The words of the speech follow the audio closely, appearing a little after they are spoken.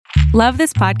Love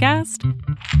this podcast?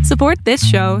 Support this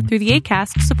show through the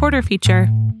Acast supporter feature.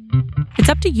 It's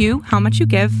up to you how much you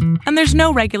give, and there's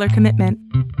no regular commitment.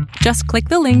 Just click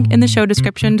the link in the show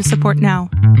description to support now.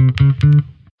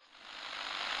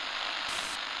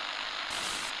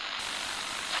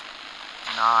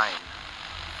 Nine,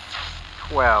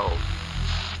 12,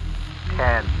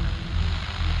 10,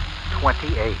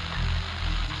 28,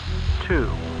 2,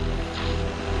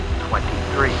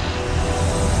 23.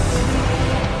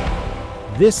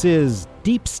 This is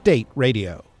Deep State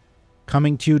Radio,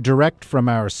 coming to you direct from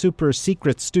our super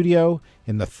secret studio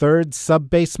in the third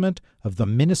sub-basement of the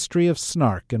Ministry of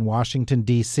Snark in Washington,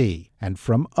 D.C., and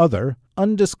from other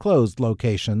undisclosed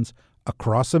locations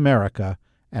across America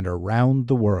and around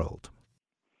the world.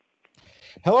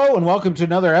 Hello and welcome to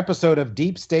another episode of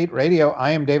Deep State Radio. I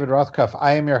am David Rothkopf.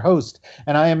 I am your host,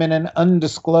 and I am in an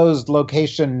undisclosed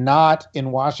location not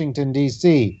in Washington,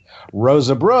 D.C.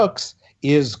 Rosa Brooks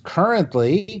is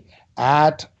currently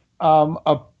at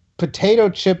a potato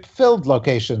chip filled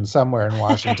location somewhere in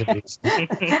Washington,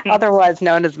 D.C. Otherwise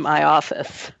known as my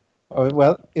office. Oh,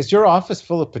 well, is your office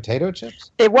full of potato chips?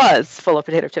 It was full of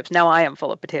potato chips. Now I am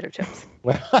full of potato chips.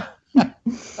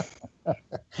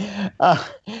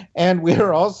 And we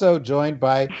are also joined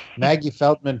by Maggie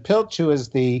Feldman Pilch, who is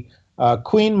the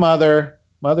Queen Mother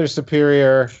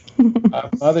Superior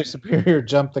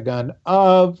Jump the Gun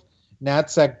of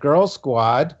NatSec Girl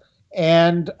Squad,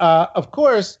 and of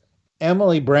course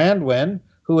Emily Brandwin,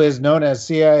 who is known as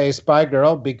CIA Spy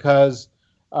Girl because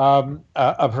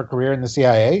of her career in the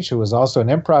CIA. She was also an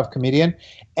improv comedian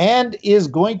and is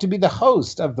going to be the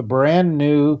host of the brand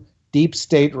new Deep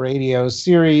State Radio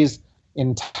series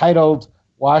entitled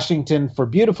Washington for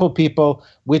Beautiful People,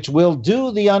 which will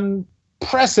do the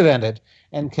unprecedented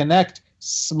and connect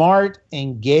smart,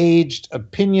 engaged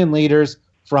opinion leaders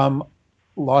from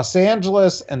Los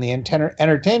Angeles and the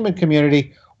entertainment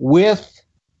community with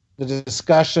the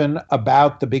discussion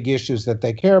about the big issues that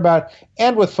they care about,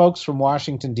 and with folks from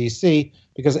Washington, D.C.,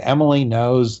 because Emily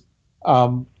knows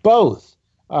both.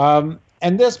 And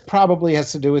this probably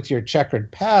has to do with your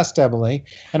checkered past, Emily.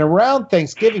 And around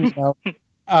Thanksgiving,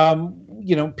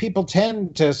 people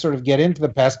tend to sort of get into the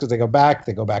past because they go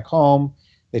back home.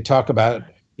 They talk about,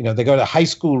 they go to high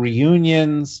school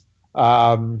reunions,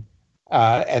 and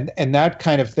that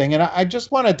kind of thing. And I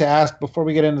just wanted to ask, before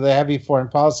we get into the heavy foreign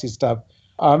policy stuff,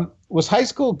 was high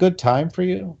school a good time for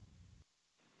you?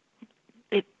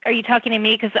 Are you talking to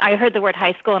me? Because I heard the word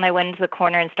high school and I went into the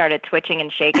corner and started twitching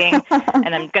and shaking,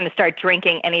 and I'm going to start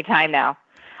drinking anytime now.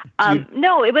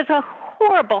 No, it was a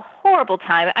horrible, horrible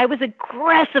time. I was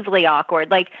aggressively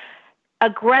awkward. I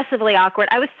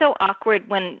was so awkward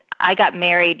when I got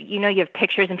married. You have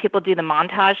pictures and people do the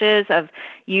montages of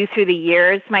you through the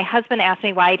years. My husband asked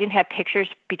me why I didn't have pictures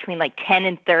between 10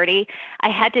 and 30. I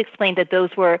had to explain that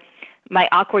those were my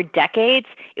awkward decades.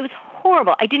 It was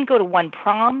horrible. I didn't go to one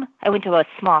prom. I went to a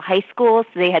small high school,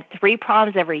 so they had 3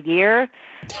 proms every year.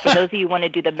 For those of you who want to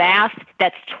do the math,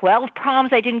 that's 12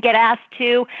 proms I didn't get asked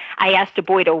to. I asked a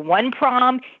boy to one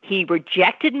prom. He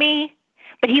rejected me,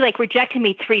 but he rejected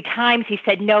me 3 times. He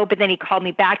said no, but then he called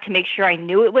me back to make sure I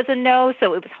knew it was a no,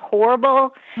 so it was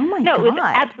horrible. Oh my God. It was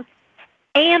absolutely.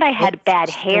 And I had bad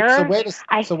hair.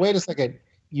 So wait a second.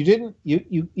 You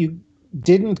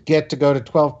didn't get to go to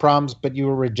 12 proms, but you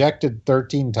were rejected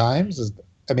 13 times?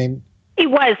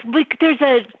 It was. There's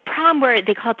a prom where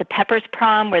they call it the Peppers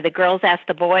prom, where the girls ask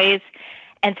the boys.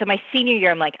 And so my senior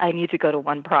year, I'm like, I need to go to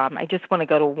one prom. I just want to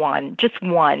go to one, just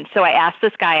one. So I asked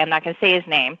this guy, I'm not going to say his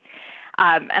name.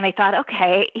 And I thought,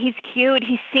 okay, he's cute.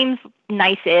 He seems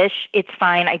nice-ish. It's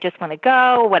fine. I just want to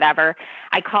go, whatever.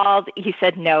 I called. He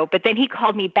said no. But then he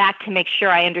called me back to make sure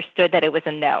I understood that it was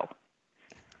a no.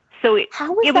 So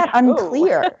how was that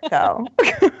unclear, though?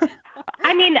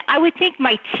 I would think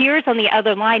my tears on the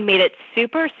other line made it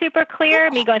super, super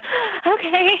clear. Me going,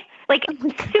 okay,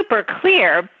 super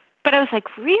clear. But I was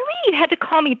like, really? You had to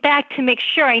call me back to make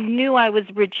sure I knew I was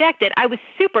rejected. I was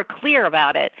super clear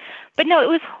about it. But no, it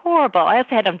was horrible. I also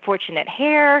had unfortunate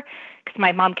hair because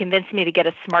my mom convinced me to get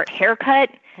a smart haircut.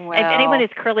 Wow. If anyone is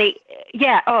curly, if you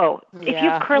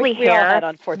have curly hair. We all had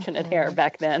unfortunate hair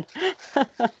back then.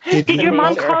 Did your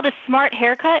mom call it a smart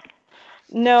haircut?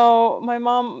 No, my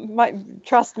mom,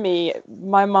 trust me,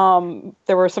 my mom,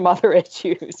 there were some other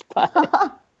issues.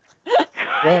 But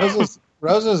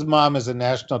Rosa's mom is a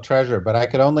national treasure, but I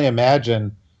could only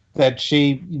imagine that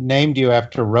she named you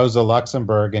after Rosa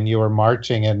Luxemburg and you were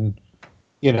marching in,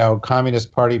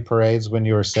 Communist Party parades when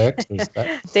you were 6.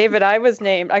 David, I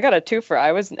got a twofer.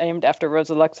 I was named after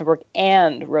Rosa Luxemburg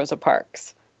and Rosa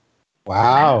Parks.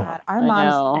 Wow. God, our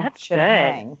moms That's should good.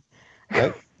 hang.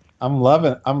 I'm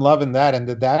loving that. And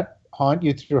did that haunt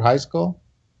you through high school?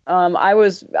 I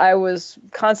was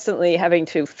constantly having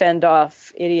to fend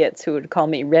off idiots who would call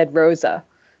me Red Rosa,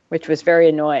 which was very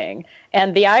annoying.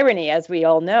 And the irony, as we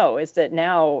all know, is that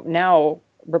now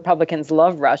Republicans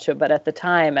love Russia, but at the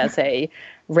time, as a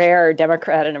rare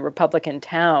Democrat in a Republican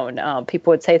town,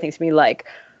 people would say things to me like,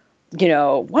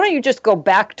 why don't you just go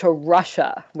back to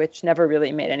Russia, which never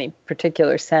really made any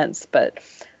particular sense. But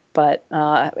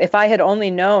if I had only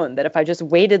known that if I just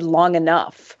waited long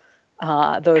enough,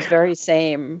 those very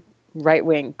same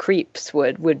right-wing creeps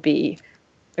would be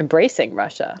embracing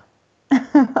Russia.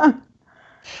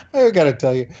 I got to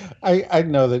tell you, I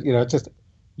know that, just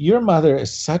your mother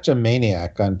is such a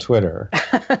maniac on Twitter.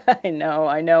 I know.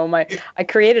 I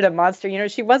created a monster.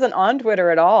 She wasn't on Twitter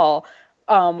at all.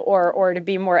 Or to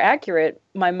be more accurate,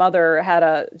 my mother had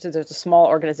there's a small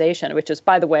organization, which is,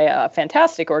 by the way, a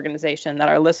fantastic organization that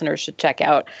our listeners should check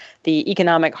out, the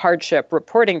Economic Hardship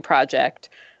Reporting Project.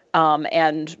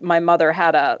 And my mother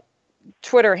had a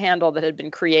Twitter handle that had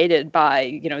been created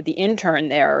by, the intern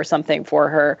there or something for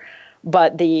her.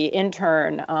 But the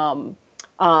intern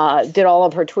did all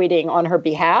of her tweeting on her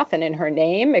behalf and in her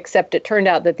name, except it turned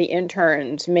out that the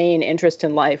intern's main interest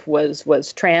in life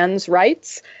was trans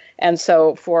rights. And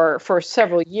so for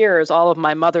several years, all of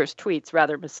my mother's tweets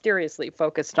rather mysteriously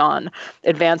focused on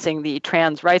advancing the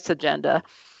trans rights agenda.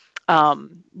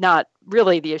 Not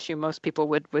really the issue most people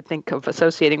would think of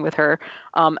associating with her.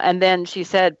 And then she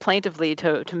said plaintively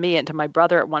to me and to my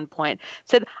brother at one point,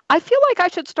 said, I feel like I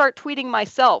should start tweeting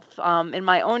myself in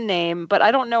my own name, but I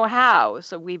don't know how.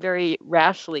 So we very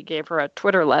rashly gave her a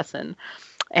Twitter lesson.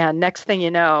 And next thing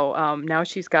you know, now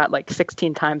she's got like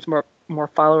 16 times more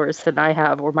followers than I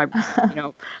have, or my,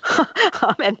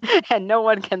 and no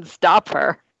one can stop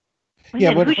her.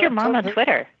 Yeah, who's your mom on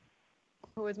Twitter?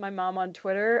 Who is my mom on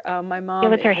Twitter? My mom. Yeah,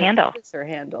 what's her handle?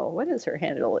 What is her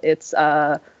handle? It's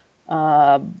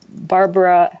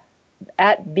Barbara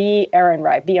at B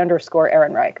Ehrenreich,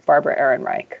 B_Ehrenreich, Barbara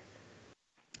Ehrenreich.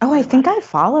 Oh, I think I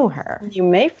follow her. You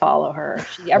may follow her.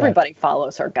 Everybody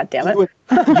follows her. God damn it!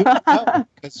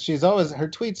 Because her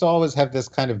tweets always have this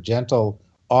kind of gentle,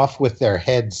 off with their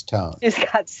heads tone. She's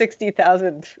got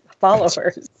 60,000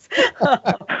 followers.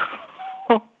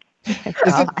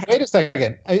 Wait a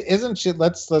second. Isn't she?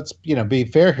 Let's be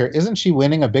fair here. Isn't she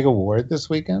winning a big award this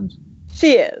weekend?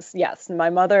 She is. Yes, my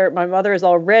mother is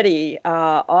already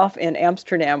off in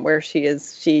Amsterdam, where she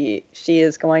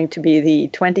is going to be the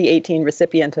 2018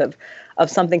 recipient of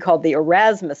something called the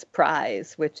Erasmus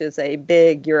Prize, which is a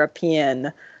big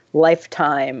European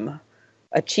lifetime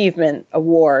achievement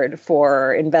award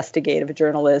for investigative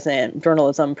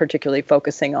journalism, particularly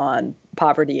focusing on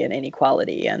poverty and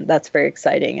inequality. And that's very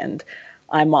exciting. And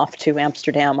I'm off to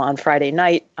Amsterdam on Friday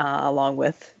night, along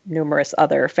with numerous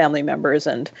other family members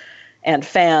and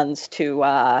fans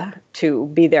to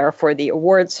be there for the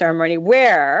awards ceremony,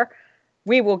 where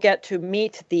we will get to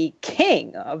meet the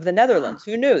King of the Netherlands.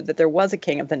 Who knew that there was a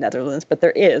King of the Netherlands? But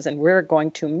there is, and we're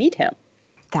going to meet him.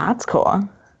 That's cool.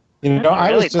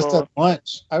 I was just at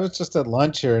lunch. I was just at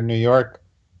lunch here in New York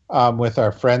with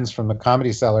our friends from the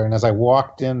Comedy Cellar. And as I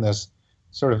walked in, this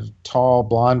sort of tall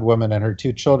blonde woman and her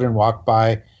two children walked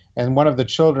by, and one of the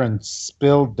children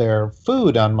spilled their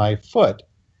food on my foot.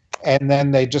 And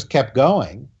then they just kept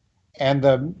going. And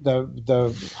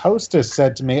the hostess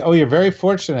said to me, "Oh, you're very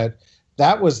fortunate.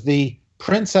 That was the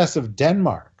Princess of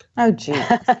Denmark." Oh, gee.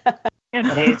 And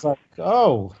I was like,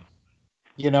 oh,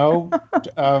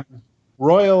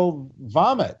 royal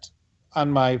vomit on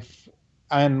my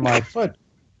foot.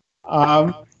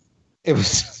 It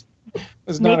was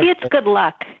not. Maybe it's good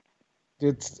luck.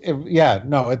 It's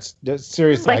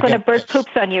seriously. Like when a bird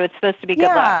poops on you, it's supposed to be good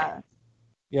luck.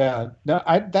 Yeah, no,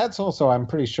 that's also, I'm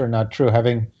pretty sure, not true,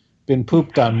 having been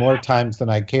pooped on more times than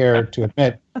I care to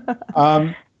admit.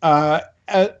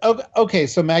 Okay,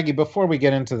 so Maggie, before we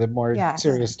get into the more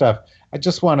serious stuff, I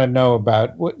just want to know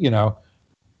about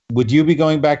would you be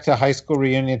going back to high school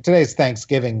reunion? Today's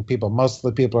Thanksgiving, most of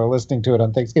the people are listening to it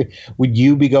on Thanksgiving. Would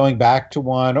you be going back to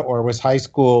one, or was high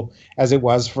school, as it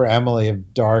was for Emily, a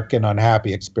dark and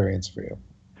unhappy experience for you?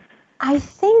 I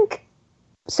think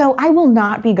so. I will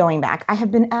not be going back. I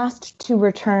have been asked to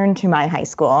return to my high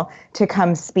school to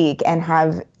come speak and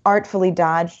have artfully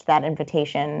dodged that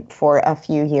invitation for a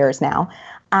few years now.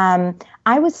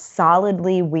 I was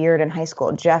solidly weird in high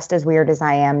school, just as weird as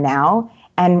I am now,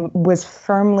 and was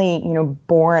firmly,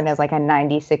 born as like a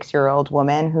 96-year-old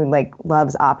woman who like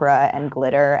loves opera and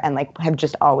glitter and like have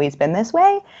just always been this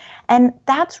way. And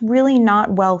that's really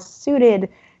not well suited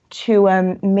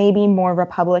to maybe more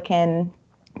Republican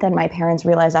than my parents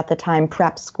realized at the time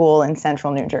prep school in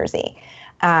central New Jersey.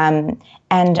 And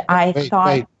I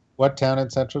thought... what town in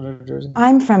central New Jersey?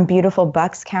 I'm from beautiful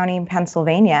Bucks County,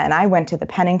 Pennsylvania, and I went to the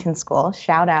Pennington School.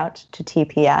 Shout out to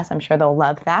TPS. I'm sure they'll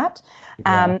love that.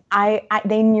 Yeah.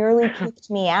 They nearly kicked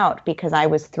me out because I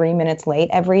was 3 minutes late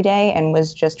every day and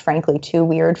was just frankly too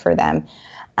weird for them.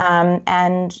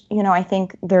 And, I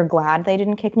think they're glad they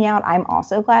didn't kick me out. I'm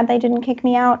also glad they didn't kick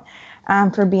me out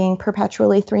for being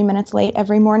perpetually 3 minutes late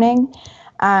every morning.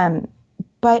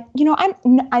 But,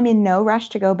 I'm in no rush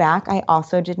to go back. I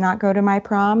also did not go to my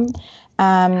prom.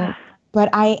 But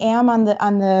I am on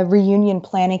the reunion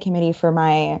planning committee for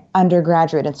my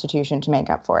undergraduate institution to make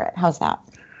up for it. How's that?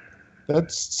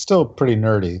 That's still pretty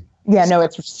nerdy. Yeah, no,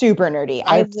 it's super nerdy.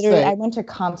 I say- went to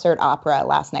concert opera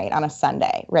last night on a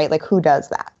Sunday, right? Like, who does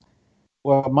that?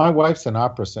 Well, my wife's an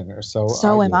opera singer,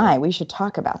 so am I. We should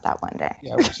talk about that one day.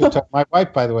 Yeah, we should talk. My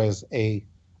wife, by the way, is a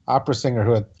opera singer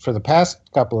who, for the past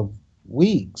couple of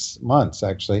months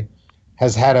actually,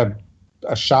 has had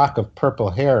a shock of purple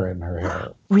hair in her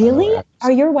hair. Really?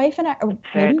 Are your wife and I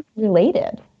maybe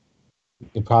related?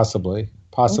 Possibly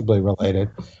related.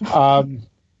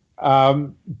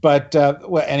 But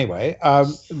anyway,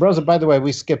 Rosa, by the way,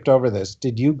 we skipped over this.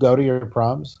 Did you go to your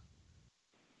proms?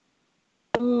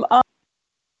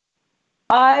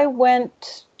 I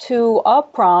went to a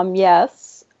prom,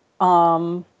 yes.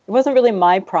 It wasn't really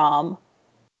my prom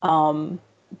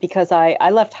because I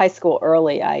left high school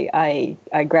early. I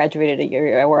graduated a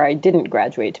year, or I didn't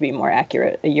graduate, to be more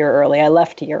accurate, a year early. I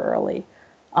left a year early.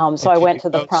 So I went to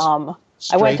the prom.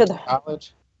 I went to the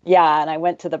college? Yeah, and I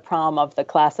went to the prom of the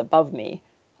class above me,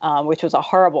 which was a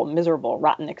horrible, miserable,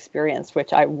 rotten experience,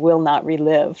 which I will not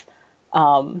relive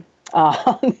on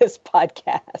this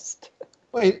podcast.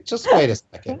 Wait a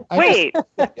second.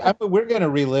 We're going to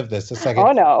relive this a second.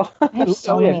 Oh, no.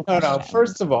 No.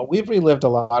 First of all, we've relived a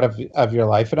lot of your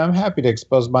life, and I'm happy to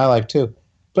expose my life, too.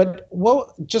 But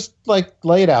just like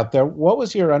lay it out there, what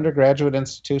was your undergraduate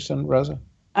institution, Rosa?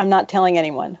 I'm not telling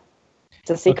anyone. It's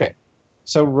a secret. Okay.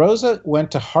 So Rosa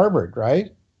went to Harvard, right?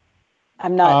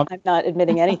 I'm not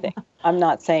admitting anything. I'm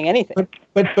not saying anything.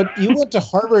 But you went to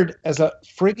Harvard as a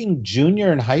frigging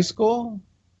junior in high school?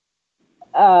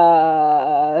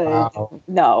 Wow.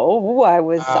 No, I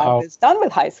was done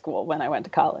with high school when I went to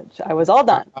college. I was all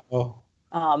done. Wow.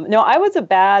 No, I was a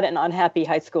bad and unhappy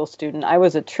high school student. I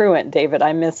was a truant, David.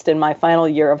 I missed in my final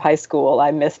year of high school. I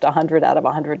missed 100 out of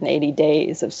 180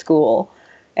 days of school.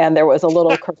 And there was a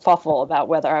little kerfuffle about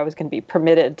whether I was going to be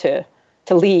permitted to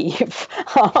leave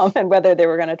and whether they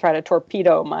were going to try to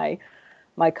torpedo my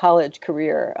college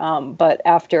career. But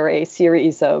after a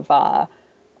series of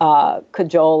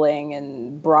cajoling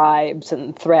and bribes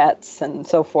and threats and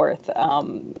so forth,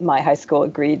 my high school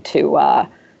agreed to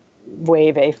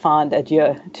wave a fond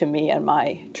adieu to me and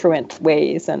my truant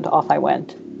ways, and off I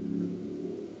went.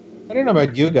 I don't know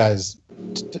about you guys.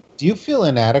 Do you feel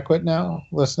inadequate now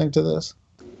listening to this?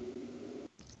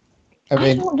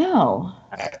 I don't know.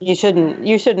 You shouldn't.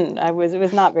 It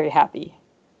was not very happy.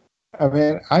 I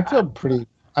mean, I feel pretty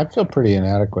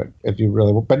inadequate, if you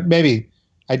really will. But maybe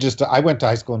I went to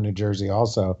high school in New Jersey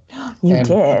also. You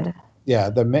did? Yeah,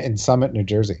 in Summit, New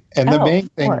Jersey. And the main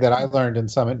thing that I learned in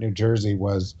Summit, New Jersey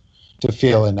was to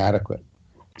feel inadequate.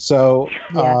 So,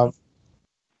 yes.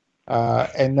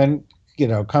 And then,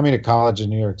 coming to college in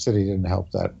New York City didn't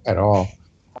help that at all.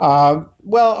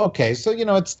 Well, okay. So,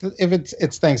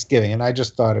 it's Thanksgiving, and I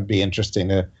just thought it'd be interesting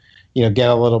to, get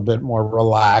a little bit more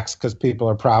relaxed because people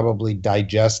are probably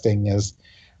digesting as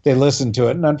they listen to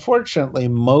it. And unfortunately,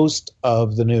 most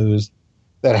of the news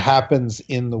that happens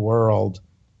in the world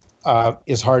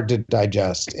is hard to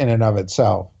digest in and of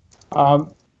itself.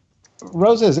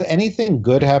 Rosa, is anything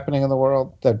good happening in the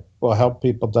world that will help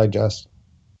people digest?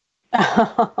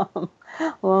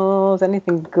 Well, is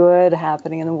anything good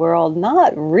happening in the world?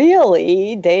 Not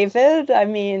really, David. I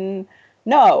mean,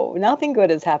 no, nothing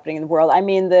good is happening in the world. I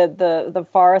mean, the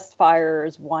forest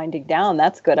fires winding down,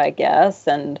 that's good, I guess.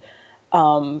 And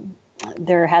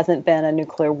there hasn't been a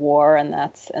nuclear war, and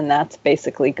that's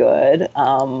basically good.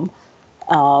 But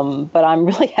I'm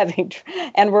really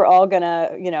and we're all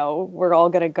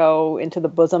gonna go into the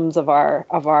bosoms of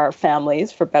our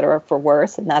families, for better or for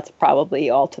worse, and that's probably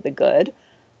all to the good.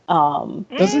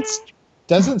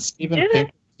 Doesn't Steven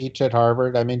Pinker teach at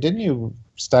Harvard? I mean, didn't you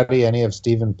study any of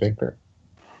Steven Pinker?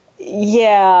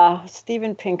 Yeah,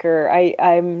 Steven Pinker.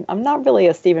 I'm not really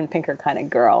a Steven Pinker kind of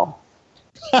girl.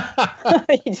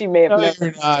 You may have noticed.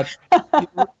 You're not.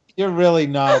 You're really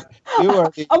not. You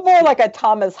are. I'm more like a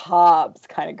Thomas Hobbes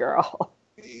kind of girl.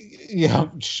 Yeah,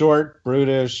 short,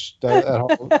 brutish. That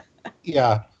whole,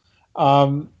 yeah.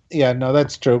 Yeah, no,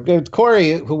 that's true.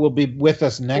 Corey, who will be with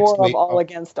us next week. War of all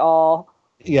against all.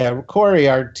 Yeah, Corey,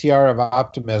 our TR of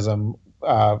optimism,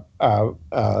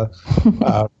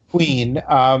 queen,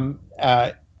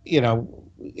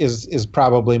 is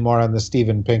probably more on the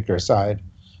Steven Pinker side.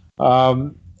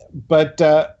 But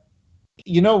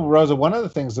Rosa, one of the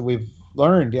things that we've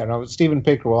learned, Steven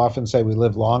Pinker will often say we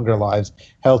live longer lives,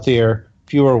 healthier,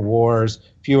 fewer wars,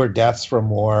 fewer deaths from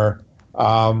war,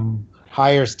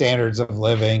 higher standards of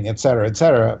living, et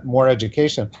cetera, more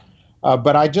education.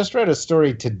 But I just read a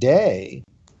story today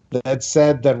that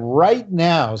said that right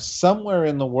now, somewhere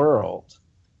in the world,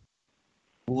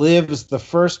 lives the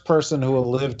first person who will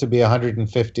live to be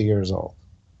 150 years old.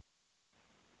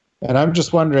 And I'm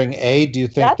just wondering, do you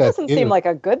think that doesn't seem like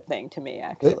a good thing to me,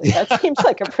 actually. That seems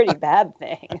like a pretty bad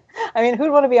thing. I mean,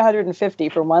 who'd want to be 150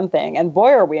 for one thing? And boy,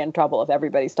 are we in trouble if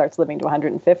everybody starts living to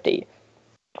 150.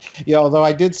 Yeah, although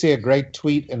I did see a great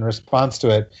tweet in response to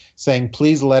it saying,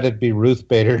 please let it be Ruth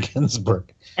Bader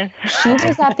Ginsburg. She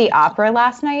was at the opera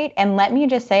last night, and let me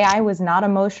just say I was not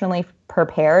emotionally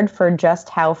prepared for just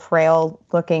how frail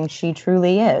looking she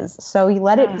truly is. So you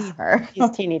let it be her.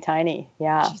 She's teeny tiny.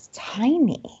 Yeah. She's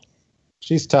tiny.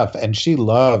 She's tough, and she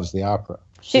loves the opera.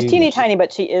 She's teeny tiny,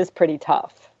 but she is pretty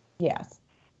tough. Yes.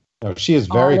 No, she is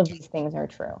very All of these things are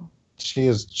true. She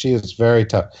is very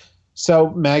tough. So,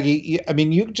 Maggie, I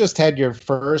mean, you just had your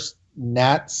first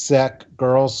NatSec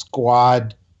Girl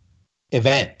Squad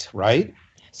event, right?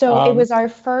 So it was our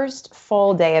first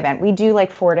full day event. We do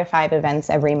like 4 to 5 events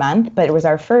every month, but it was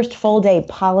our first full day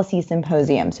policy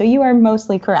symposium. So you are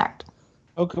mostly correct.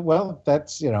 Okay, well,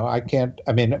 that's,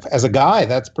 as a guy,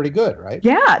 that's pretty good, right?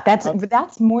 Yeah,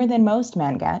 that's more than most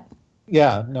men get.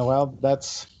 Yeah, no, well,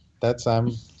 that's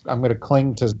I'm going to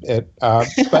cling to it.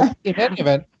 But in any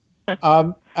event,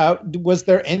 was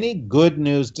there any good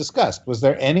news discussed? Was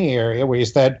there any area where you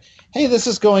said, hey, this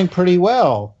is going pretty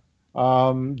well?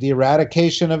 The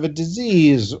eradication of a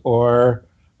disease or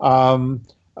an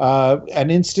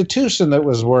institution that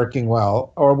was working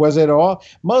well? Or was it all?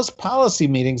 Most policy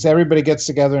meetings, everybody gets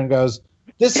together and goes,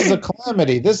 this is a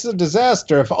calamity. This is a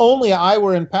disaster. If only I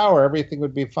were in power, everything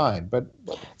would be fine. But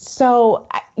so,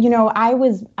 I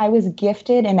was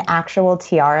gifted an actual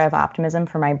tiara of optimism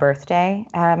for my birthday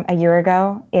a year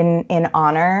ago in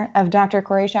honor of Dr.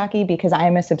 Kori Schake, because I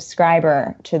am a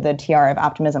subscriber to the Tiara of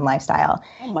Optimism lifestyle.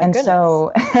 Oh my goodness.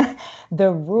 So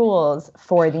the rules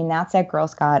for the NatSec Girl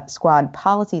Squad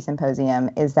Policy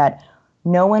Symposium is that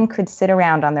no one could sit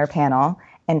around on their panel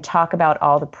and talk about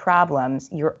all the problems.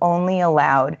 You're only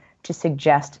allowed to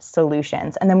suggest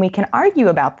solutions. And then we can argue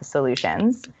about the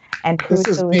solutions. And this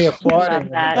is me applauding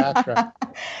that.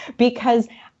 Because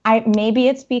maybe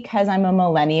it's because I'm a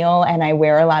millennial and I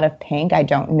wear a lot of pink. I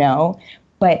don't know.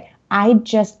 But I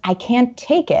can't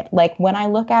take it. Like when I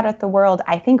look out at the world,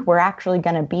 I think we're actually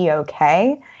going to be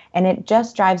okay. And it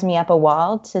just drives me up a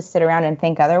wall to sit around and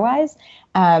think otherwise.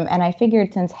 And I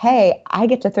figured since, hey, I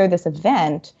get to throw this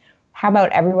event, how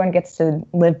about everyone gets to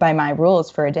live by my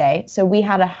rules for a day? So we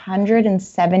had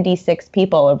 176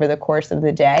 people over the course of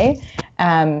the day,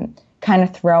 kind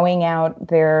of throwing out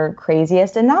their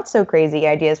craziest and not so crazy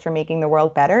ideas for making the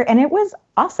world better. And it was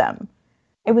awesome.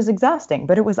 It was exhausting,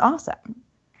 but it was awesome.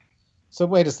 So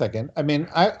wait a second. I mean,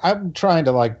 I'm trying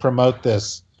to promote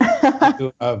this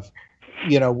of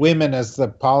women as the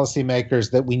policymakers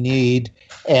that we need,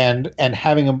 and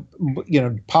having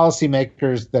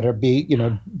policymakers that are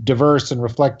diverse and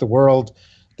reflect the world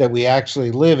that we actually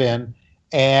live in,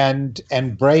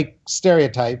 and break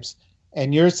stereotypes.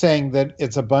 And you're saying that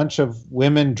it's a bunch of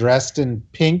women dressed in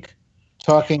pink,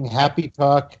 talking happy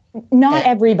talk. Not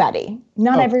everybody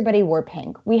wore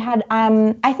pink. We had,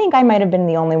 I think I might have been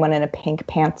the only one in a pink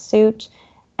pantsuit.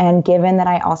 And given that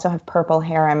I also have purple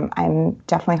hair, I'm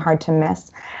definitely hard to miss.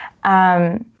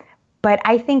 But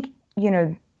I think,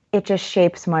 it just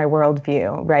shapes my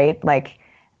worldview, right? Like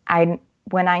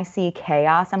when I see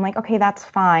chaos, I'm like, okay, that's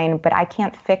fine, but I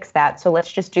can't fix that. So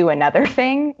let's just do another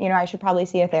thing. I should probably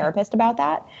see a therapist about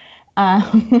that.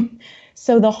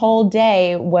 So the whole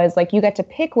day was like, you get to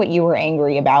pick what you were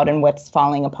angry about and what's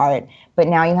falling apart. But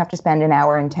now you have to spend an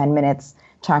hour and 10 minutes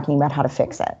talking about how to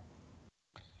fix it.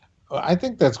 I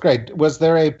think that's great. Was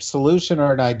there a solution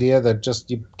or an idea that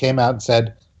just you came out and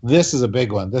said, this is a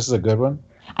big one, this is a good one?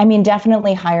 I mean,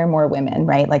 definitely hire more women,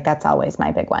 right? Like that's always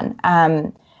my big one.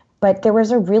 But there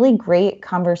was a really great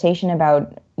conversation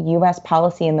about U.S.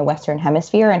 policy in the Western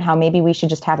Hemisphere and how maybe we should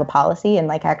just have a policy and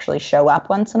actually show up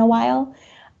once in a while.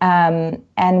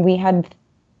 And we had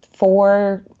 3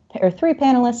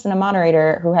 panelists and a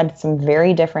moderator who had some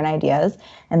very different ideas,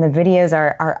 and the videos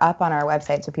are up on our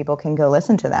website so people can go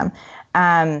listen to them.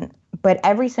 But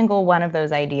every single one of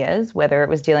those ideas, whether it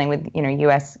was dealing with,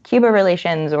 U.S.-Cuba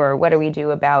relations or what do we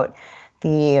do about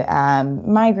the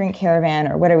migrant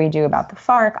caravan, or what do we do about the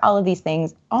FARC, all of these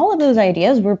things, all of those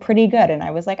ideas were pretty good. And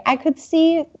I was like, I could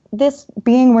see this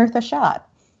being worth a shot.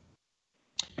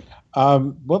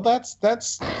 Well, that's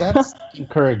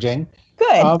encouraging.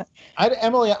 Good.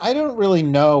 Emily, I don't really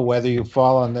know whether you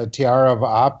fall on the tiara of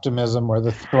optimism or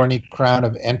the thorny crown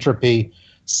of entropy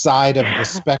side of the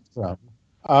spectrum.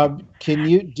 Do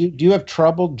you have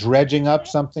trouble dredging up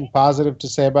something positive to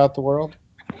say about the world?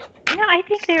 No, I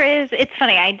think there is. It's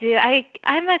funny. I do.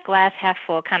 I'm a glass half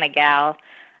full kind of gal.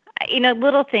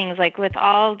 Little things like with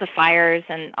all the fires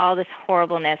and all this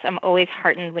horribleness, I'm always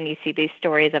heartened when you see these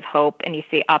stories of hope and you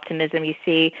see optimism, you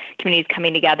see communities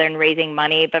coming together and raising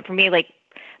money. But for me, like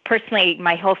personally,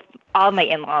 all my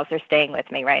in-laws are staying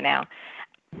with me right now.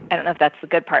 I don't know if that's the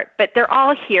good part, but they're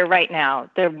all here right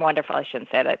now. They're wonderful. I shouldn't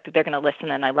say that. They're going to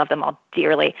listen, and I love them all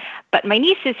dearly. But my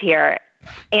niece is here,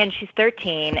 and she's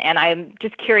 13, and I'm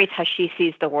just curious how she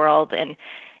sees the world, and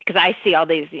because I see all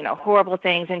these, horrible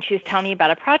things. And she was telling me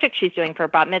about a project she's doing for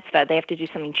bat mitzvah. They have to do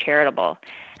something charitable.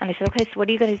 And I said, okay, so what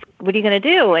are you going to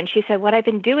do? And she said, what I've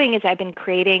been doing is I've been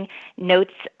creating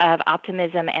notes of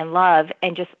optimism and love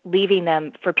and just leaving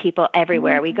them for people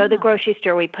everywhere. Mm-hmm. We go to the grocery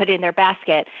store, we put it in their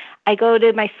basket. I go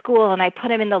to my school and I put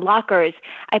them in the lockers.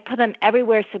 I put them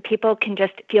everywhere so people can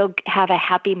just have a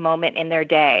happy moment in their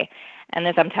day. And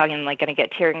as I'm telling you, I'm like going to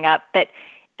get tearing up. And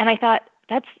I thought,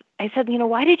 I said,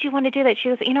 why did you want to do that? She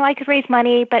goes, I could raise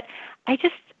money, but I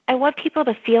want people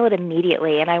to feel it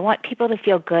immediately. And I want people to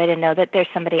feel good and know that there's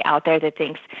somebody out there that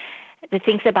thinks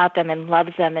about them and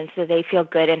loves them. And so they feel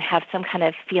good and have some kind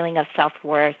of feeling of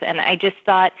self-worth. And I just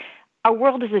thought our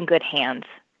world is in good hands.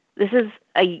 This is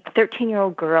a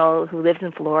 13-year-old girl who lives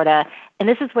in Florida, and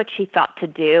this is what she thought to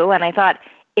do. And I thought,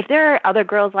 if there are other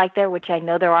girls like there, which I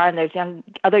know there are, and there's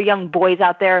other young boys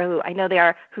out there who I know they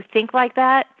are, who think like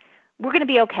that, we're going to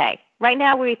be okay. Right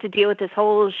now, we have to deal with this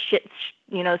whole shit,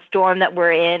 storm that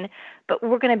we're in, but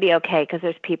we're going to be okay because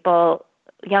there's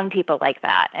young people like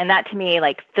that. And that to me,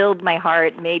 filled my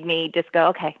heart, made me just go,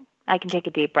 okay, I can take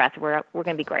a deep breath. We're going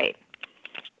to be great.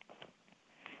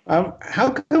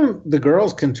 How come the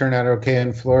girls can turn out okay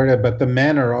in Florida, but the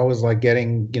men are always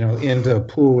getting, into a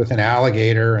pool with an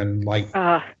alligator and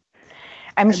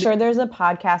I'm sure there's a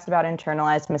podcast about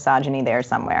internalized misogyny there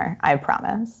somewhere. I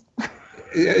promise.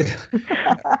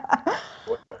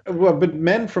 Well, but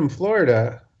men from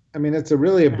Florida, it's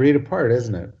really a breed apart,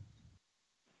 isn't it?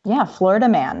 Yeah, Florida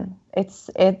man. I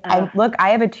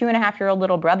have a 2.5-year-old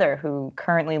little brother who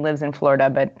currently lives in Florida,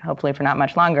 but hopefully for not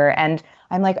much longer. And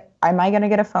I'm like, am I going to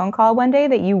get a phone call one day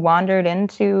that you wandered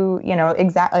into,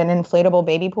 an inflatable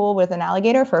baby pool with an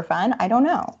alligator for fun? I don't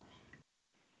know.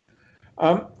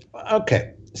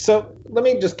 Okay. So let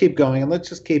me just keep going, and let's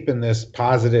just keep in this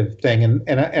positive thing.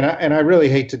 And I really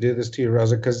hate to do this to you,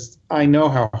 Rosa, because I know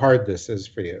how hard this is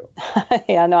for you.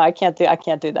 Yeah, no, I can't do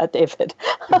that, David.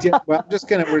 Well, we're just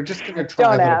gonna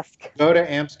try. Don't ask. Go to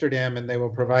Amsterdam, and they will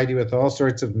provide you with all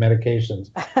sorts of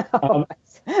medications. All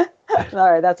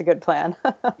right, that's a good plan.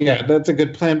 Yeah, that's a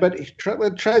good plan. But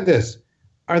let's try this.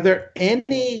 Are there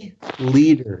any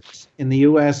leaders in the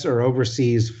U.S. or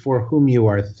overseas for whom you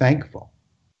are thankful?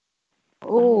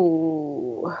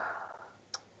 Ooh.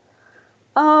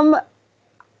 I'm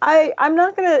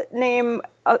not going to name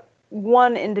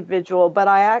one individual, but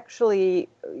I actually,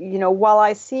 while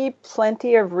I see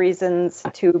plenty of reasons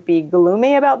to be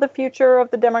gloomy about the future of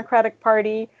the Democratic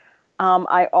Party,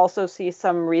 I also see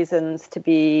some reasons to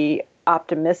be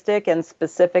optimistic. And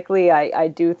specifically, I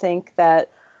do think that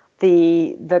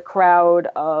the crowd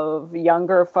of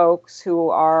younger folks who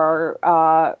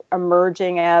are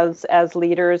emerging as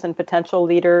leaders and potential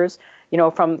leaders,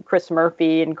 from Chris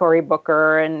Murphy and Cory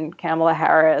Booker and Kamala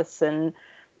Harris, and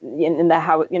in the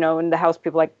House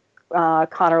people like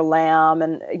Connor Lamb,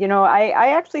 and I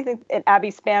actually think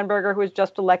Abby Spanberger, who was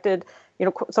just elected,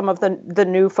 some of the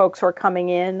new folks who are coming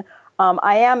in.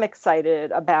 I am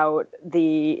excited about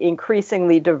the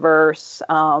increasingly diverse,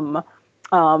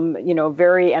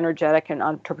 very energetic and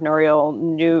entrepreneurial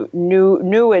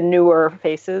new and newer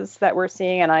faces that we're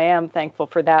seeing, and I am thankful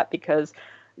for that, because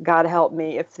God help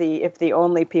me if the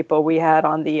only people we had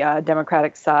on the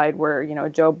Democratic side were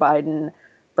Joe Biden,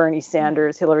 Bernie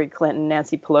Sanders, Hillary Clinton,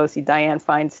 Nancy Pelosi, Dianne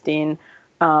Feinstein,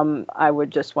 I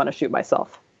would just want to shoot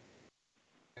myself.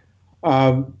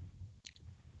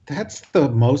 That's the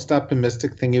most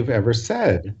optimistic thing you've ever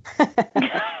said.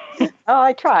 Oh,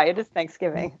 I try. It is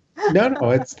Thanksgiving. No,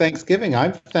 it's Thanksgiving.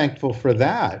 I'm thankful for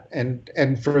that, and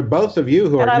for both of you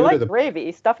who are new to the. And I like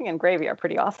gravy. Stuffing and gravy are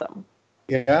pretty awesome.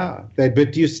 Yeah,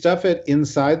 but do you stuff it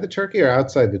inside the turkey or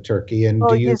outside the turkey? And Well,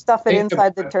 do you stuff it take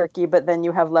inside the turkey, but then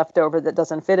you have leftover that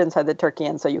doesn't fit inside the turkey,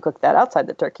 and so you cook that outside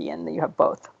the turkey, and you have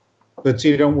both. But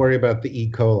you don't worry about the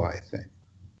E. coli thing.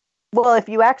 Well, if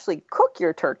you actually cook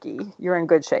your turkey, you're in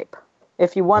good shape.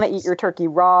 If you want to eat your turkey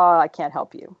raw, I can't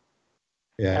help you.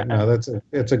 Yeah, no,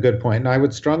 it's a good point. And I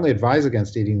would strongly advise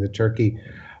against eating the turkey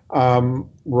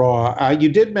raw. You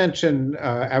did mention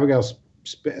Abigail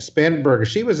Spanberger.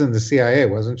 She was in the CIA,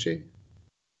 wasn't she?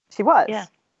 She was. Yeah.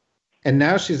 And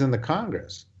now she's in the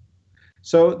Congress.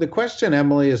 So the question,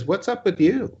 Emily, is what's up with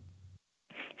you?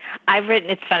 I've written,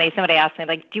 it's funny, somebody asked me,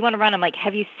 like, do you want to run? I'm like,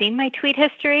 have you seen my tweet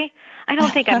history? I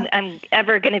don't think I'm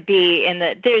ever going to be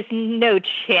there's no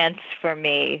chance for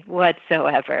me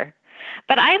whatsoever.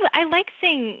 But I like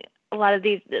seeing a lot of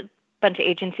these bunch of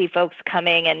agency folks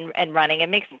coming and running. It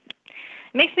makes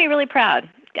me really proud.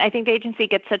 I think the agency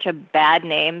gets such a bad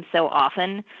name so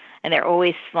often, and they're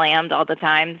always slammed all the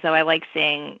time. So I like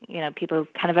seeing, people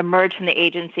kind of emerge from the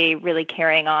agency really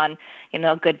carrying on,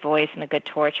 a good voice and a good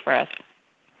torch for us.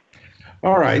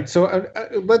 All right. So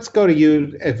let's go to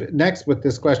you next with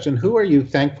this question. Who are you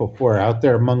thankful for out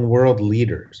there among world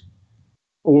leaders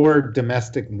or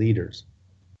domestic leaders?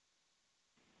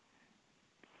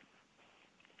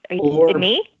 Or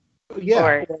me? Yeah.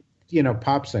 Or,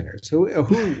 pop singers. Who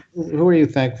are you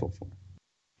thankful for?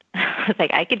 I was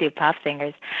like, I could do pop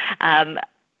singers.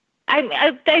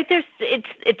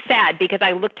 It's sad because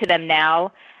I look to them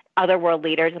now, other world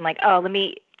leaders. I'm like, oh, let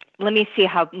me see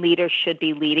how leaders should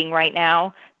be leading right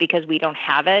now because we don't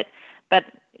have it. But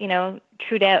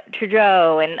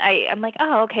Trudeau, and I'm like,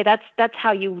 oh, okay, that's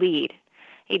how you lead.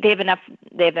 They have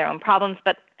their own problems,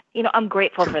 but I'm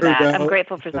grateful for that. I'm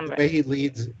grateful for some. The way he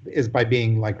leads is by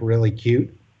being like really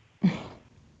cute.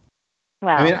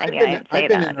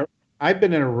 Well, I've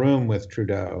been in a room with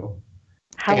Trudeau.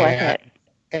 How was it?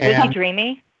 Was he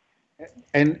dreamy?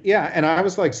 And I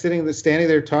was like standing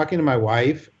there talking to my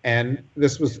wife, and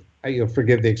this was, you'll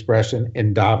forgive the expression,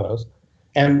 in Davos.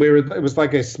 And it was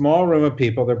like a small room of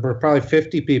people. There were probably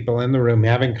 50 people in the room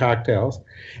having cocktails,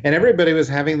 and everybody was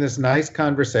having this nice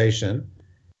conversation.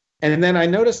 And then I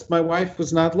noticed my wife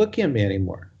was not looking at me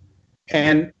anymore.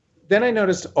 And then I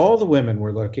noticed all the women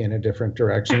were looking in a different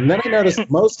direction. And then I noticed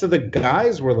most of the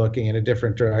guys were looking in a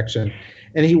different direction.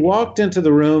 And he walked into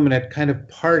the room and it kind of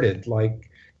parted like,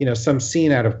 some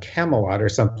scene out of Camelot or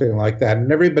something like that.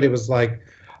 And everybody was like,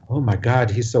 oh my God,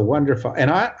 he's so wonderful. And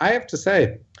I have to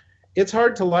say, it's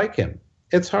hard to like him.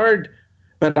 It's hard.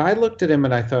 But I looked at him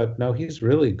and I thought, no, he's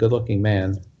really a good looking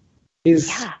man. He's,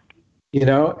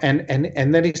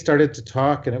 and then he started to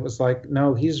talk and it was like,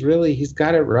 no, he's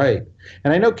got it right.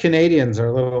 And I know Canadians are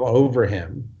a little over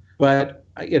him, but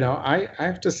I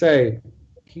have to say,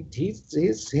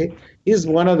 he's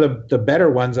one of the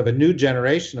better ones of a new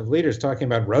generation of leaders. Talking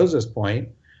about Rosa's point,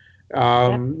 there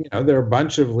are a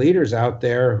bunch of leaders out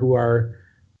there who are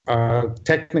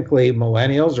technically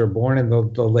millennials or born in the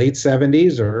late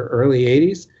 70s or early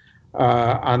 80s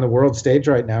on the world stage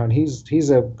right now, and he's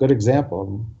a good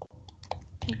example.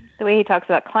 The way he talks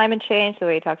about climate change, the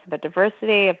way he talks about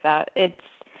diversity, to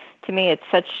me,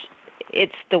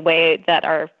 it's the way that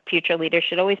our future leaders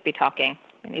should always be talking.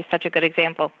 And he's such a good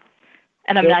example.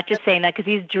 And I'm not just saying that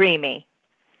because he's dreamy.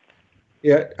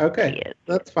 Yeah, okay.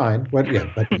 That's fine. But he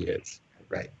is.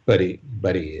 Right. But he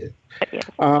is.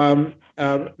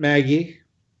 Maggie,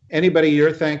 anybody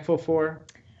you're thankful for?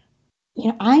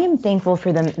 I am thankful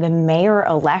for the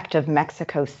mayor-elect of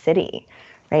Mexico City,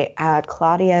 right?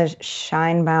 Claudia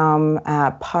Sheinbaum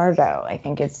Pardo, I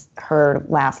think is her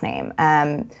last name,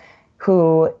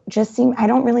 who just seemed, I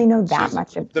don't really know that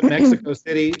much of the Mexico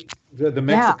City, the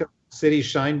Mexico City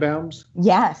Sheinbaums.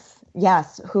 Yes,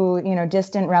 who,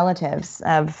 distant relatives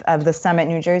of the Summit,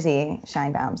 New Jersey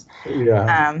Sheinbaums.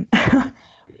 Yeah.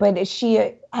 But she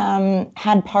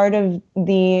had part of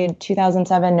the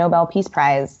 2007 Nobel Peace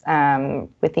Prize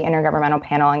with the Intergovernmental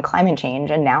Panel on Climate Change,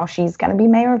 and now she's going to be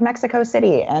mayor of Mexico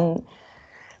City. And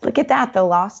look at that, the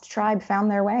lost tribe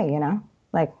found their way,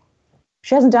 Like,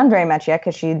 she hasn't done very much yet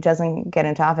because she doesn't get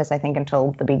into office, I think,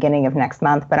 until the beginning of next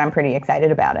month, but I'm pretty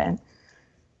excited about it.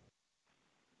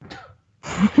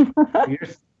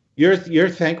 You're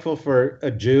thankful for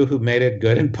a Jew who made it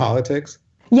good in politics?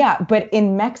 Yeah, but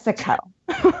in Mexico.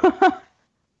 It's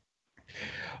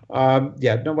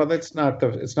not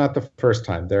the first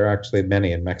time. There are actually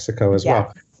many in Mexico as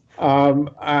well.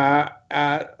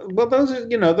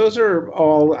 Those are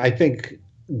all, I think,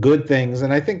 good things,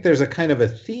 and I think there's a kind of a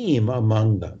theme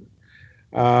among them,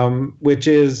 which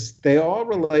is they all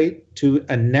relate to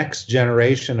a next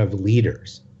generation of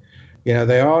leaders.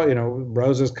 they all,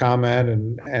 Rosa's comment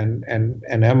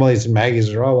and Emily's and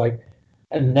Maggie's are all like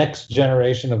a next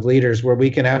generation of leaders where we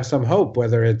can have some hope,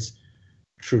 whether it's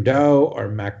Trudeau or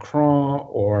Macron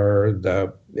or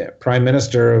the Prime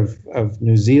Minister of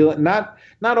New Zealand. Not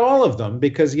all of them,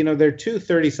 because there are two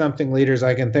 30-something leaders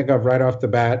I can think of right off the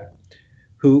bat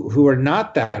who are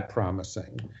not that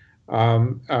promising.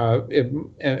 Mohammed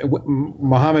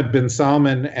bin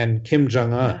Salman and Kim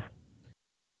Jong-un.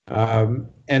 I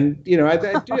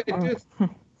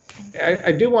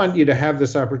do want you to have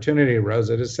this opportunity,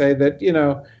 Rosa, to say that,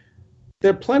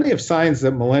 there are plenty of signs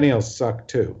that millennials suck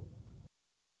too.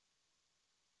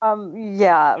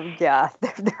 Yeah.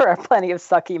 There are plenty of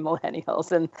sucky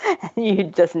millennials, and you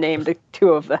just named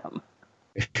two of them.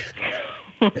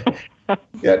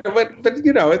 Yeah, but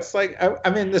it's like, I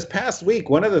mean, this past week,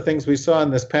 one of the things we saw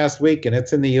in this past week, and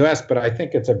it's in the U.S., but I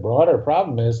think it's a broader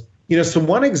problem, is, so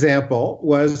one example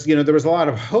was, there was a lot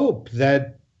of hope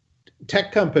that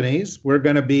tech companies were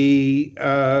going to be,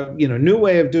 new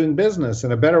way of doing business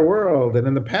in a better world. And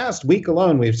in the past week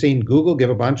alone, we've seen Google give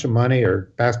a bunch of money,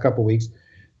 or past couple of weeks,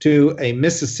 to a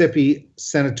Mississippi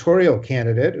senatorial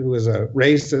candidate who was a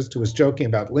racist who was joking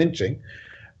about lynching.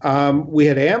 We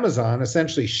had Amazon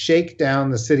essentially shake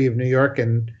down the city of New York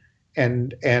and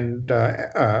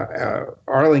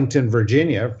Arlington,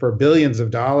 Virginia, for billions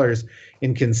of dollars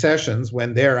in concessions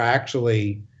when they're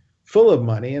actually full of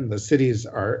money and the cities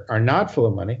are not full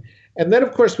of money. And then,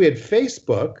 of course, we had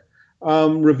Facebook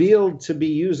revealed to be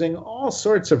using all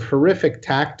sorts of horrific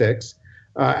tactics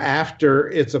after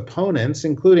its opponents,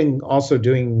 including also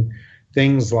doing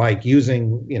things like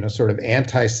using, sort of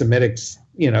anti-Semitic,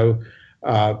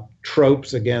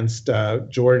 tropes against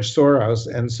George Soros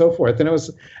and so forth. And I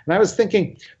was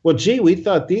thinking, well, gee, we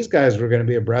thought these guys were going to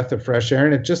be a breath of fresh air,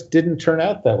 and it just didn't turn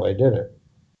out that way, did it?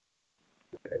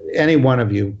 Any one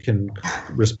of you can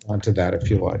respond to that if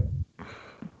you like.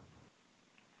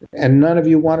 And none of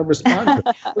you want to respond to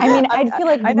it. I mean, I feel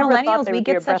like millennials, we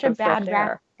get such a bad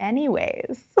rap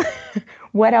anyways.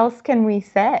 What else can we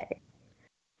say?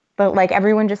 But like,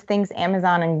 everyone just thinks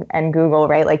Amazon and Google,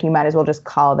 right? Like, you might as well just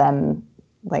call them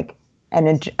like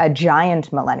a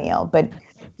giant millennial. But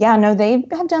yeah, no, they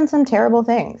have done some terrible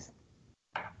things.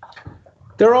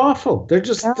 They're awful.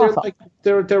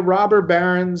 They're robber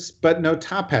barons, but no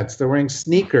top hats. They're wearing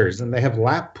sneakers and they have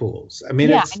lap pools. I mean,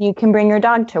 yeah, and you can bring your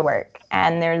dog to work,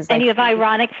 and you have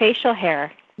ironic facial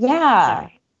hair. Yeah,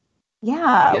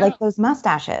 like those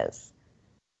mustaches.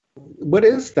 What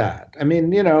is that? I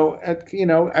mean,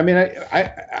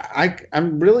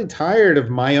 I'm really tired of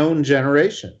my own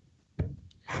generation,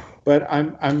 but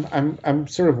I'm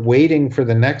sort of waiting for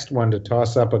the next one to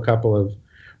toss up a couple of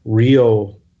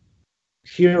real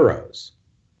heroes.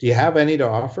 Do you have any to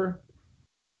offer?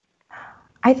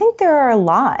 I think there are a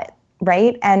lot,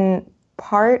 right? And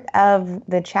part of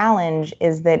the challenge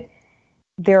is that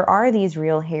there are these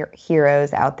real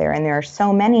heroes out there, and there are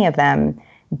so many of them,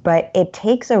 but it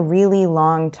takes a really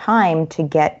long time to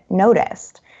get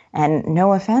noticed. And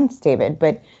no offense, David,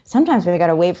 but sometimes we got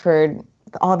to wait for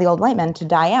all the old white men to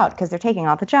die out because they're taking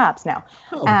all the jobs now.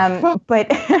 But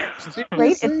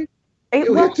right? Do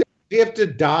you have to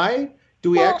die? Do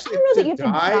we actually I don't know that you have to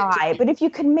die, but if you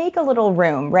could make a little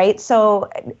room, right? So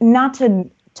not to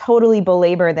totally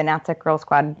belabor the NatSec Girl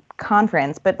Squad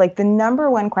conference, but like the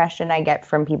number one question I get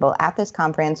from people at this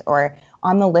conference or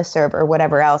on the listserv or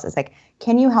whatever else is like,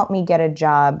 can you help me get a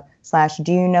job /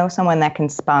 do you know someone that can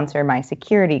sponsor my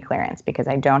security clearance because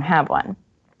I don't have one?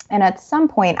 And at some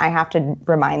point I have to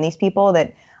remind these people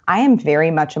that I am very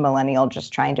much a millennial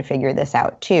just trying to figure this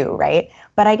out too, right?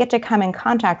 But I get to come in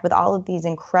contact with all of these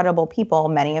incredible people,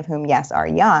 many of whom, yes, are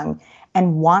young,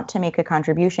 and want to make a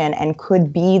contribution and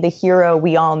could be the hero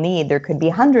we all need. There could be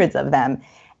hundreds of them.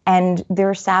 And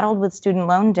they're saddled with student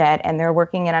loan debt, and they're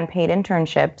working in unpaid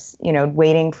internships,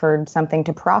 waiting for something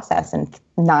to process in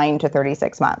 9 to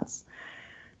 36 months.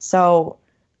 So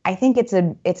I think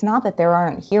it's not that there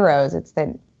aren't heroes, it's that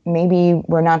maybe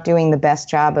we're not doing the best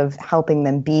job of helping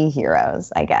them be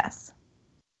heroes, I guess.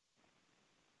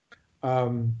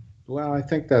 Well, I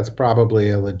think that's probably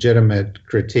a legitimate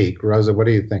critique. Rosa, what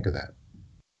do you think of that?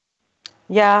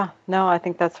 Yeah, no, I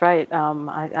think that's right.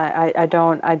 I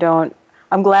don't.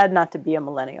 I'm glad not to be a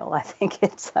millennial. I think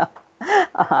it's,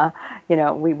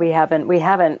 we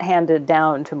haven't handed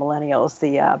down to millennials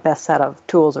the best set of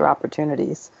tools or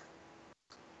opportunities.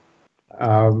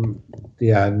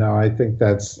 Yeah, no, I think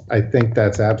that's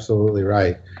absolutely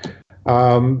right.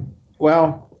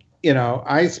 Well,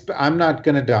 I'm not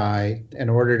going to die in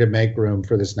order to make room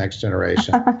for this next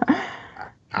generation.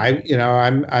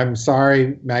 I'm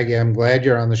sorry, Maggie. I'm glad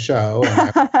you're on the show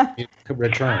and you can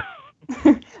return.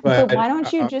 But, so why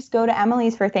don't you just go to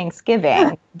Emily's for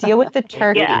Thanksgiving? Deal with the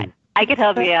turkey. Yeah, I could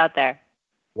help you out there.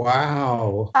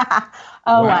 Wow.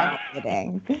 Oh, Wow. I'm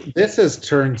kidding. This has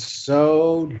turned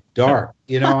so dark.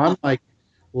 I'm like,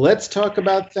 let's talk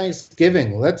about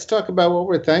Thanksgiving. Let's talk about what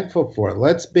we're thankful for.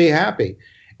 Let's be happy.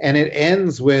 And it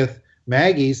ends with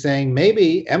Maggie saying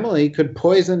maybe Emily could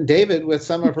poison David with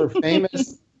some of her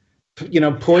famous,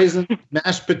 poisoned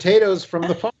mashed potatoes from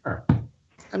the farm.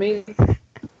 I mean.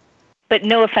 But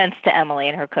no offense to Emily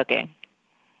and her cooking.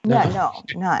 Yeah, no,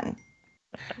 none.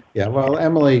 Yeah, well,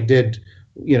 Emily did,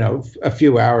 a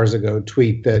few hours ago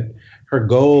tweet that her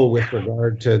goal with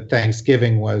regard to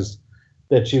Thanksgiving was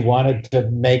that she wanted to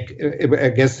make, I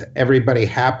guess, everybody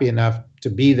happy enough to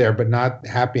be there, but not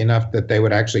happy enough that they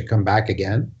would actually come back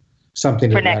again.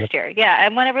 Something for next year. Yeah, I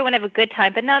want everyone to have a good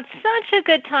time, but not such a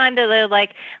good time that they're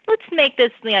like, let's make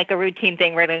this like a routine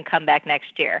thing. We're going to come back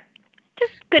next year.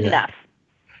 Just good enough.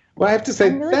 Well, I have to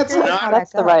say, really that's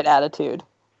That's the right attitude.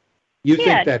 You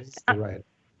think that's the right?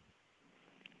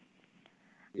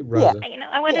 Rosa. Yeah,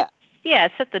 I want to,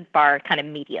 set the bar kind of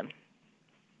medium.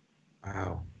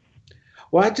 Wow.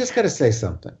 Well, I just got to say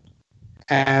something.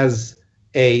 As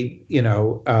a,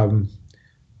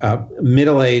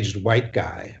 middle-aged white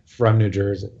guy from New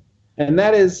Jersey, and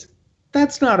that's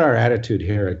not our attitude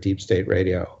here at Deep State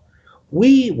Radio.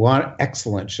 We want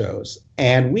excellent shows,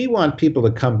 and we want people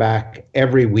to come back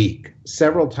every week,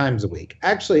 several times a week,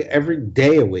 actually every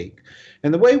day a week.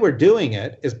 And the way we're doing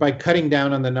it is by cutting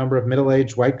down on the number of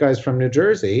middle-aged white guys from New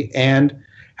Jersey and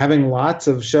having lots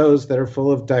of shows that are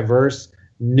full of diverse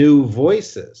new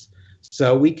voices.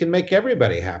 So we can make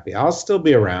everybody happy. I'll still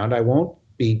be around. I won't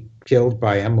be killed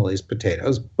by Emily's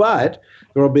potatoes, but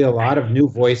there will be a lot of new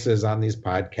voices on these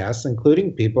podcasts,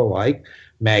 including people like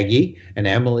Maggie and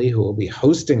Emily, who will be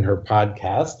hosting her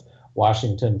podcast,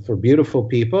 Washington for Beautiful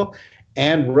People,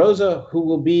 and Rosa, who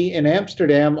will be in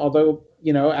Amsterdam, although,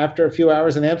 after a few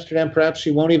hours in Amsterdam, perhaps she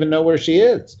won't even know where she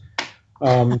is,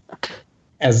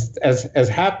 as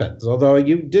happens. Although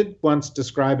you did once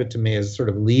describe it to me as sort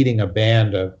of leading a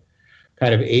band of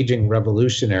kind of aging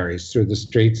revolutionaries through the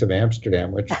streets of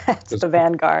Amsterdam, which it's the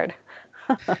vanguard.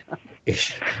 It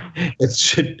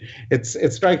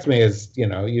strikes me as,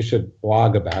 you should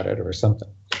blog about it or something.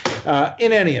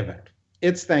 In any event,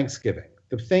 it's Thanksgiving.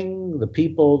 The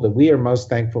people that we are most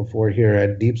thankful for here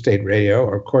at Deep State Radio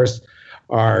are, of course,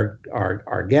 our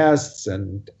guests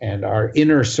and our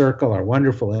inner circle, our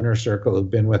wonderful inner circle who've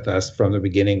been with us from the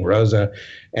beginning, Rosa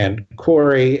and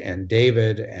Corey and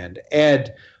David and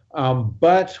Ed,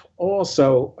 but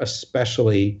also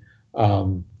especially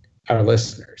our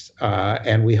listeners.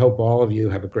 And we hope all of you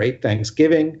have a great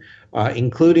Thanksgiving,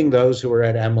 including those who are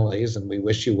at Emily's, and we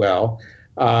wish you well.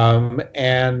 And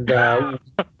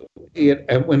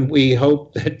when we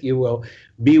hope that you will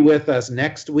be with us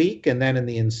next week and then in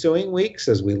the ensuing weeks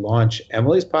as we launch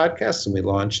Emily's podcast and we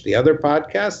launch the other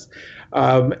podcasts,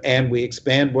 and we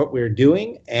expand what we're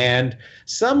doing. And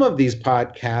some of these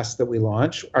podcasts that we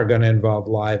launch are going to involve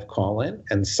live call-in,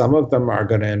 and some of them are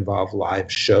going to involve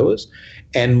live shows.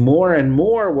 And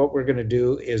more, what we're going to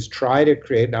do is try to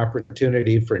create an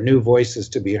opportunity for new voices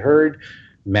to be heard,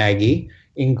 Maggie,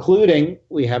 including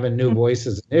we have a New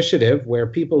Voices initiative where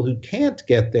people who can't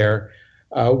get their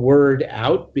word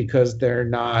out because they're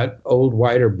not old,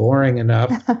 white, or boring enough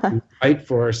to write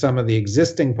for some of the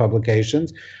existing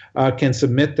publications can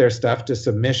submit their stuff to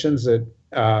submissions at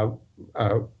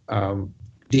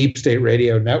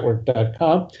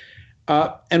deepstateradionetwork.com.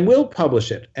 And we'll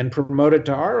publish it and promote it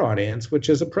to our audience, which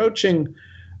is approaching,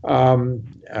 like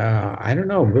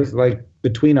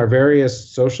between our various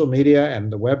social media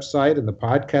and the website and the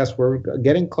podcast, we're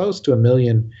getting close to 1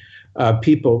 million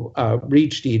people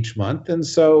reached each month. And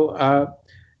so,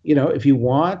 if you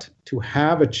want to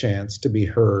have a chance to be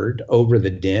heard over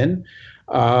the din,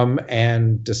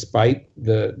 and despite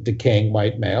the decaying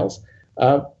white males,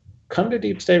 come to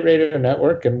Deep State Radio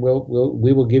Network, and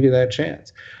we will give you that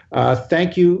chance.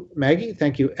 Thank you, Maggie.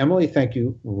 Thank you, Emily. Thank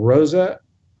you, Rosa.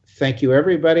 Thank you,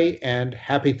 everybody, and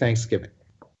happy Thanksgiving.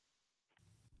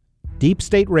 Deep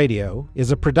State Radio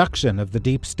is a production of the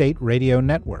Deep State Radio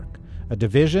Network, a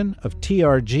division of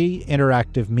TRG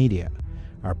Interactive Media.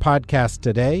 Our podcast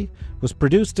today was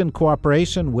produced in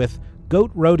cooperation with Goat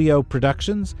Rodeo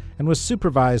Productions and was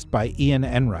supervised by Ian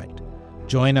Enright.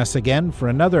 Join us again for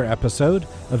another episode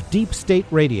of Deep State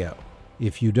Radio.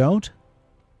 If you don't,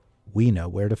 we know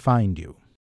where to find you.